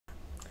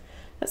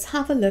let's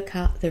have a look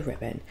at the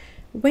ribbon.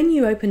 When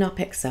you open up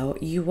Excel,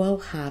 you will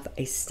have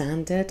a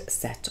standard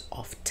set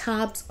of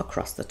tabs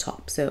across the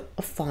top. So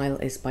a file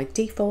is by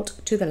default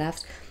to the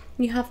left.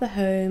 You have the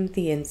home,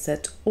 the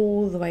insert,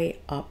 all the way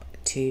up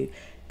to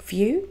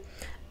view,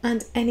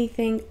 and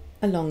anything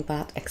along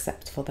that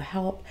except for the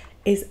help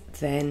is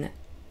then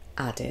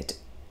added,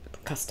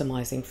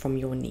 customizing from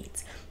your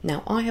needs.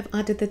 Now I have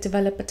added the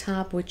developer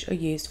tab, which are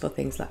used for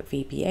things like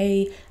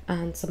VBA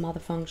and some other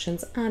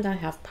functions, and I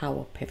have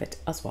Power Pivot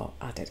as well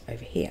added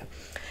over here.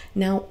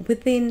 Now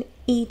within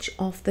each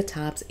of the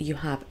tabs you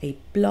have a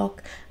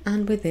block,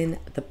 and within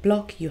the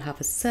block you have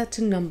a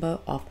certain number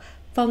of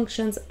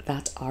functions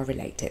that are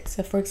related.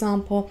 So for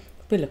example,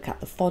 if we look at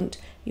the font,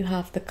 you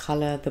have the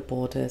color, the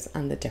borders,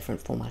 and the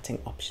different formatting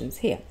options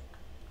here.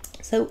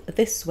 So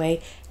this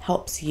way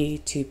helps you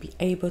to be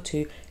able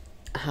to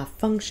have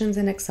functions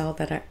in Excel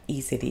that are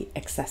easily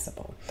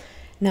accessible.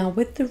 Now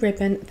with the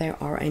ribbon,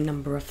 there are a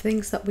number of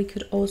things that we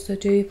could also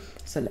do.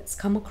 So let's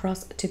come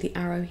across to the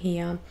arrow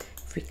here.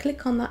 If we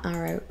click on the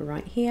arrow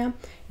right here,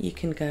 you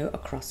can go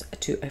across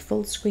to a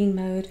full screen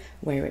mode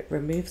where it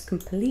removes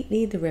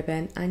completely the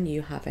ribbon and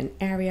you have an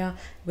area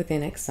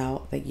within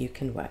Excel that you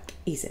can work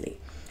easily.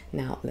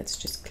 Now let's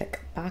just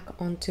click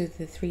back onto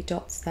the three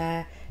dots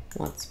there.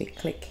 Once we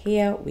click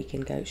here, we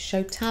can go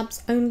show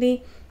tabs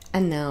only,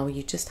 and now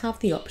you just have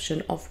the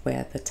option of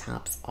where the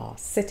tabs are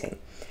sitting.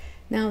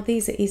 Now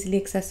these are easily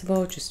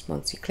accessible. Just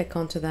once you click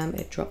onto them,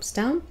 it drops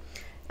down,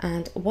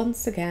 and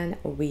once again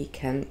we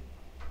can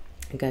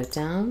go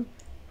down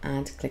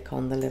and click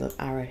on the little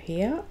arrow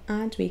here,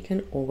 and we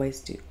can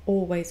always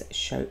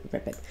show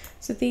ribbon.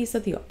 So these are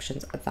the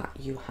options that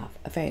you have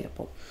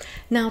available.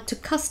 Now to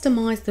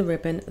customize the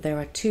ribbon, there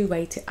are two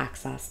ways to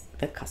access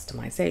the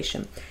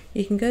customization.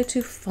 You can go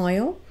to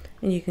File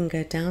and you can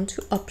go down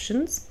to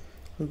Options,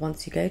 and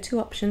once you go to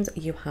Options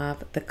you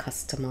have the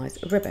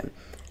Customize ribbon,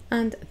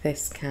 and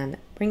this can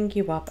bring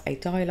you up a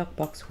dialog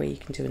box where you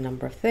can do a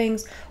number of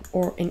things,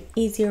 or an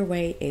easier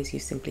way is you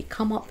simply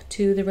come up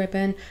to the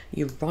ribbon,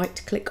 you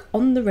right click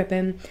on the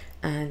ribbon,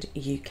 and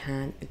you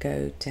can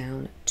go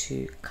down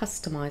to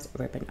Customize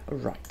ribbon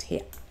right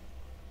here.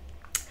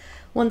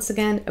 Once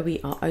again,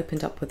 we are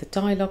opened up with a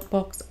dialog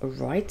box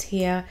right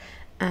here,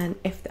 and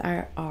if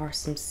there are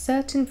some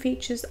certain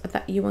features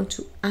that you want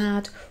to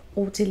add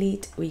or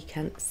delete, we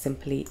can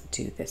simply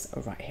do this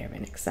right here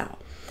in Excel.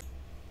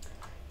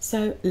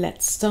 So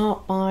let's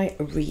start by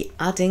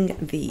re-adding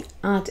the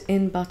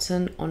add-in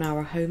button on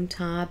our home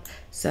tab.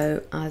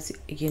 So as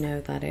you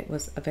know that it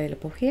was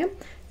available here.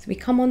 So we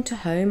come on to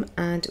home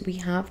and we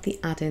have the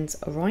add-ins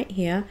right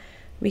here.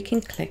 We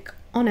can click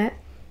on it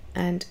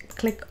and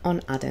click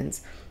on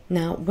add-ins.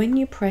 Now when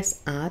you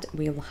press add,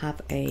 we'll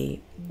have a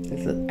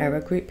little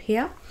error group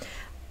here,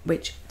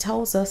 which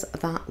tells us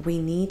that we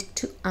need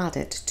to add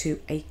it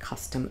to a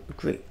custom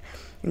group.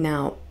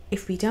 Now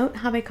if we don't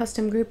have a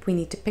custom group, we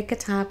need to pick a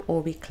tab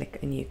or we click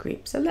a new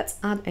group. So let's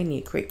add a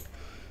new group.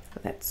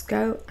 Let's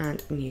go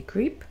and new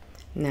group.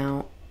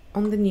 Now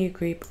on the new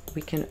group,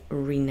 we can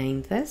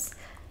rename this.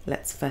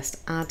 Let's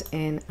first add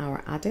in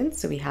our add-ins.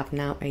 So we have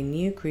now a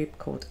new group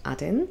called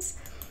add-ins.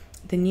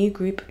 The new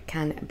group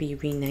can be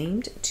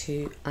renamed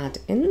to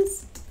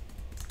add-ins,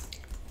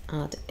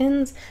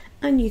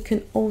 and you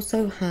can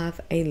also have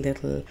a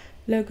little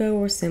logo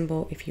or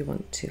symbol if you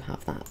want to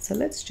have that. So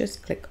let's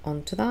just click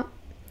onto that.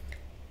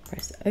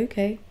 Press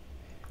OK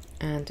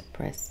and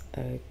press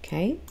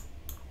OK,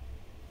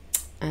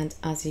 and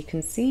as you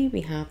can see we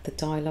have the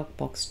dialog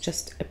box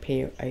just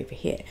appear over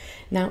here.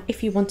 Now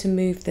if you want to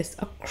move this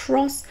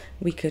across,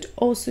 we could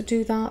also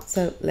do that.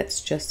 So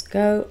let's just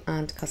go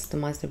and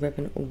customize the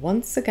ribbon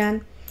once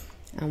again,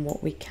 and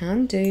what we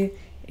can do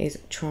is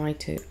try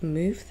to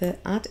move the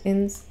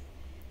add-ins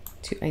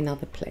to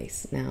another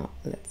place. Now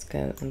let's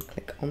go and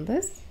click on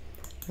this,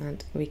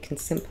 and we can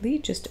simply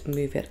just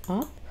move it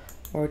up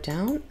or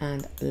down,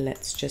 and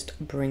let's just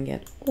bring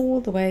it all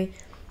the way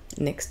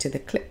next to the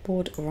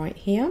clipboard right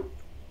here.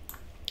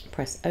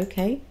 Press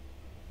OK,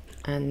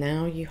 and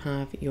now you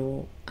have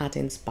your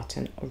add-ins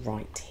button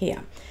right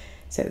here.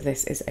 So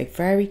this is a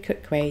very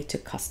quick way to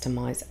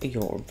customize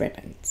your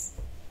ribbons.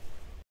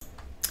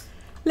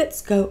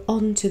 Let's go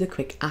on to the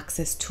quick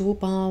access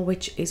toolbar,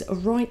 which is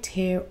right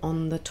here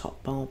on the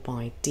top bar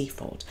by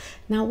default.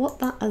 Now what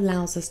that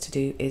allows us to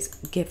do is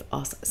give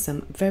us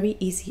some very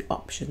easy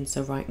options.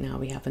 So right now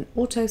we have an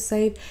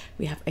autosave,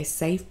 we have a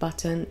save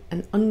button,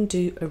 an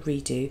undo, a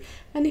redo,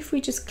 and if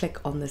we just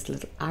click on this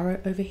little arrow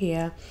over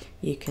here,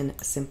 you can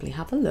simply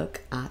have a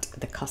look at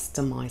the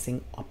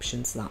customizing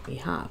options that we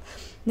have.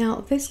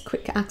 Now this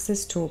quick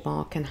access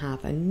toolbar can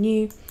have a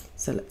new,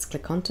 so let's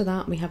click onto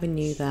that, we have a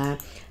new there.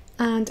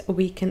 And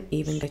we can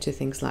even go to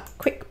things like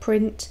quick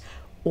print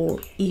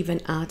or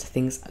even add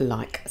things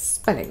like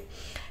spelling.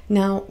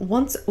 Now,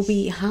 once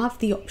we have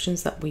the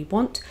options that we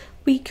want,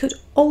 we could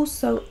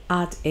also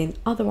add in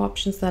other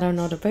options that are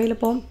not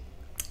available.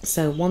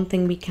 So one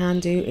thing we can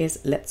do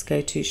is let's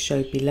go to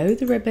show below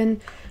the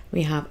ribbon.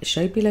 We have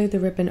show below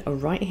the ribbon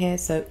right here,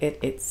 so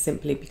it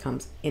simply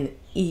becomes an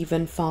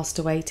even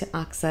faster way to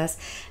access.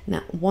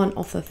 Now, one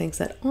of the things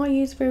that I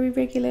use very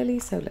regularly,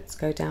 so let's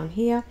go down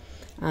here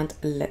and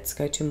let's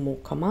go to more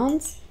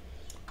commands.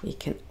 You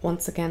can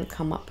once again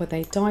come up with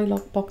a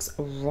dialog box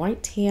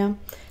right here.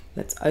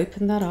 Let's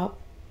open that up.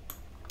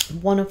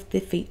 One of the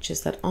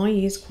features that I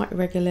use quite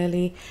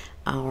regularly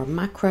are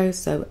macros,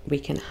 so we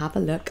can have a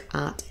look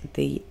at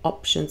the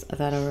options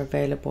that are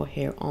available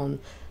here on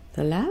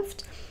the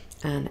left.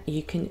 And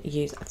you can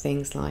use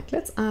things like,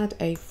 let's add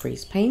a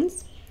freeze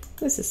panes.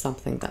 This is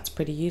something that's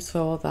pretty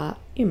useful that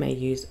you may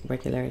use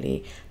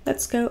regularly.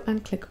 Let's go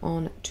and click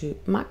on to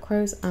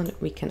macros and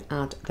we can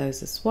add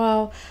those as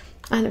well.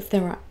 And if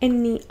there are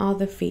any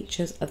other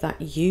features that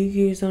you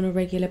use on a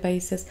regular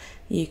basis,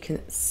 you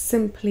can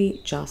simply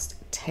just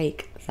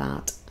take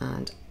that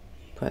and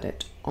put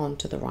it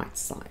onto the right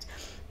side.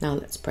 Now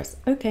let's press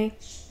OK.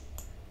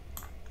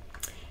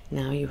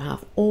 Now you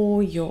have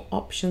all your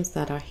options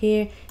that are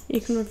here.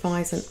 You can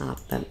revise and add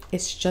them.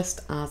 It's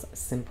just as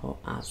simple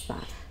as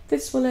that.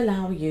 This will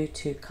allow you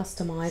to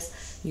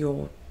customize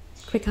your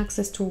quick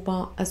access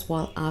toolbar as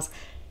well as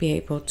be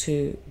able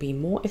to be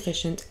more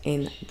efficient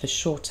in the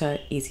shorter,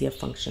 easier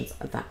functions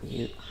that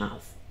you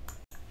have.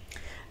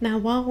 Now,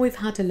 while we've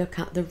had a look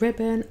at the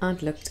ribbon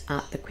and looked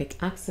at the quick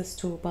access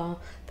toolbar,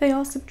 there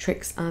are some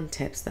tricks and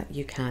tips that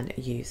you can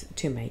use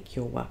to make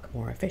your work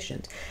more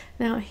efficient.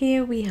 Now,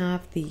 here we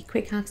have the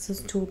quick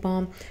access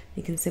toolbar.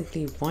 You can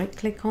simply right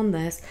click on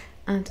this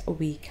and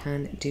we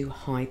can do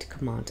hide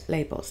command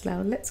labels.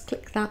 Now let's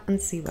click that and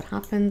see what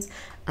happens.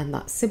 And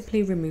that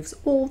simply removes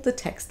all the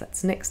text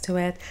that's next to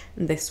it.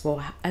 And this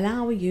will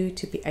allow you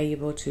to be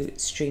able to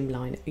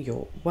streamline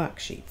your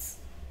worksheets.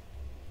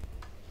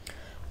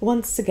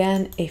 Once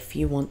again, if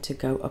you want to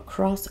go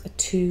across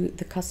to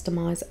the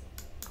Customise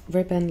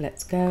ribbon,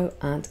 let's go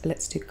and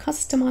let's do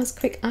Customise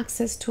Quick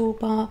Access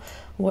Toolbar.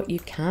 What you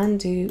can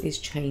do is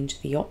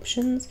change the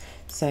options.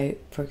 So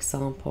for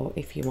example,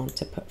 if you want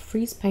to put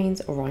freeze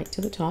panes right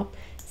to the top,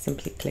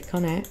 simply click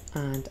on it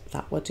and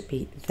that would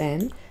be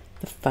then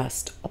the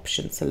first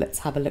option. So let's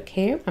have a look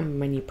here, and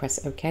when you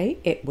press OK,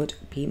 it would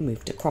be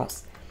moved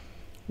across.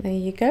 There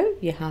you go,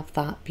 you have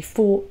that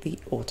before the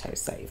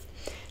autosave.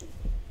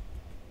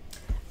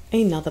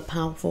 Another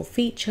powerful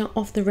feature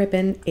of the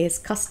ribbon is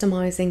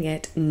customizing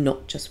it,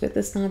 not just with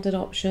the standard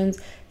options.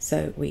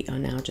 So we are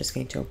now just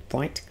going to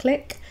right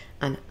click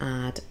and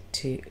add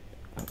to,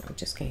 I'm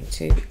just going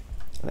to,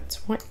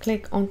 let's right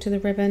click onto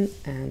the ribbon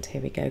and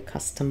here we go,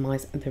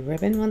 customize the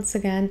ribbon once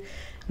again.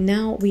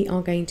 Now we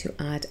are going to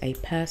add a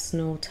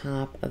personal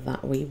tab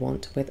that we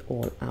want with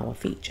all our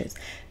features.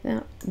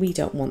 Now we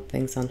don't want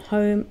things on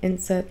home,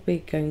 insert, we're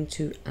going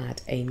to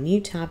add a new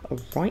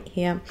tab right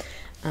here.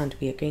 And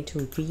we are going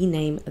to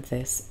rename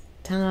this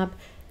tab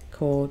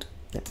called,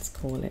 let's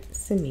call it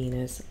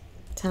Semina's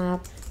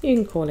tab. You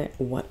can call it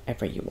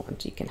whatever you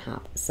want. You can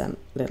have some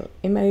little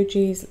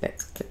emojis.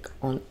 Let's click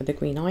on the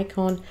green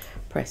icon,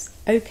 press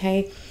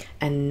OK.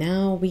 And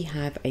now we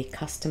have a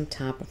custom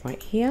tab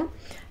right here.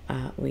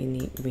 We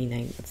need to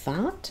rename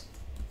that.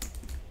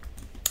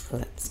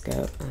 Let's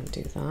go and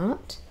do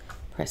that.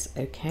 Press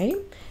OK.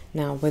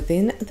 Now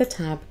within the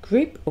tab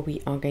group,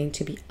 we are going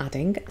to be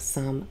adding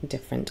some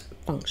different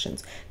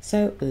functions.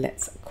 So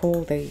let's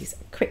call these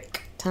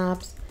quick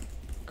tabs,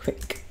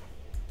 quick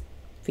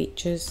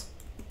features.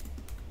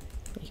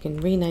 You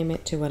can rename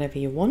it to whatever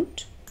you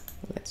want.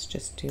 Let's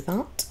just do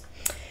that.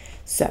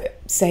 So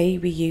say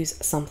we use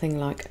something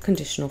like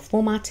conditional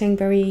formatting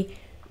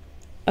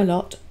a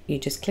lot. You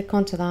just click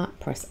onto that,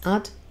 press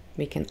add.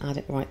 We can add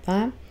it right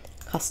there.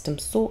 Custom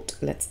sort,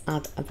 let's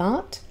add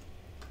that.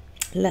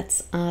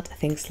 Let's add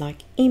things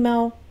like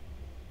email,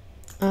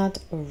 add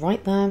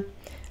right there,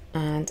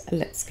 and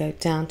let's go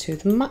down to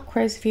the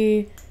macros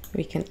view.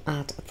 We can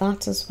add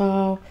that as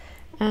well,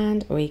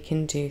 and we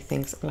can do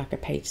things like a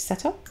page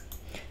setup.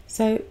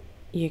 So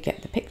you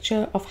get the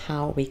picture of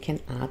how we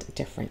can add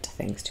different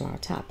things to our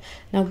tab.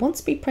 Now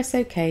once we press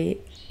OK,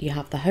 you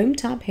have the home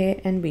tab here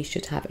and we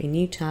should have a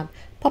new tab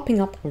popping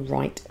up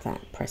right there.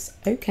 Press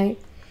OK.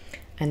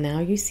 And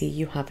now you see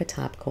you have a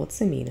tab called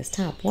Semina's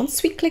tab.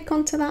 Once we click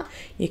onto that,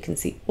 you can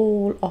see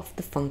all of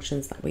the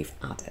functions that we've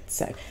added.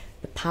 So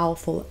the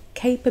powerful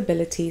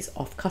capabilities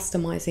of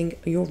customizing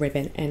your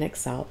ribbon in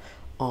Excel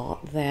are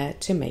there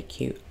to make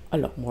you a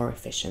lot more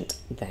efficient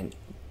than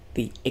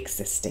the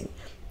existing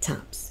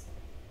tabs.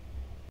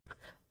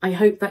 I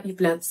hope that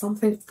you've learned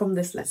something from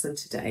this lesson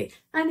today.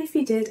 And if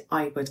you did,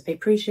 I would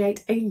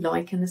appreciate a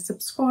like and a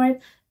subscribe.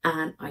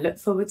 And I look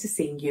forward to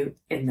seeing you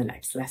in the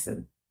next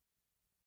lesson.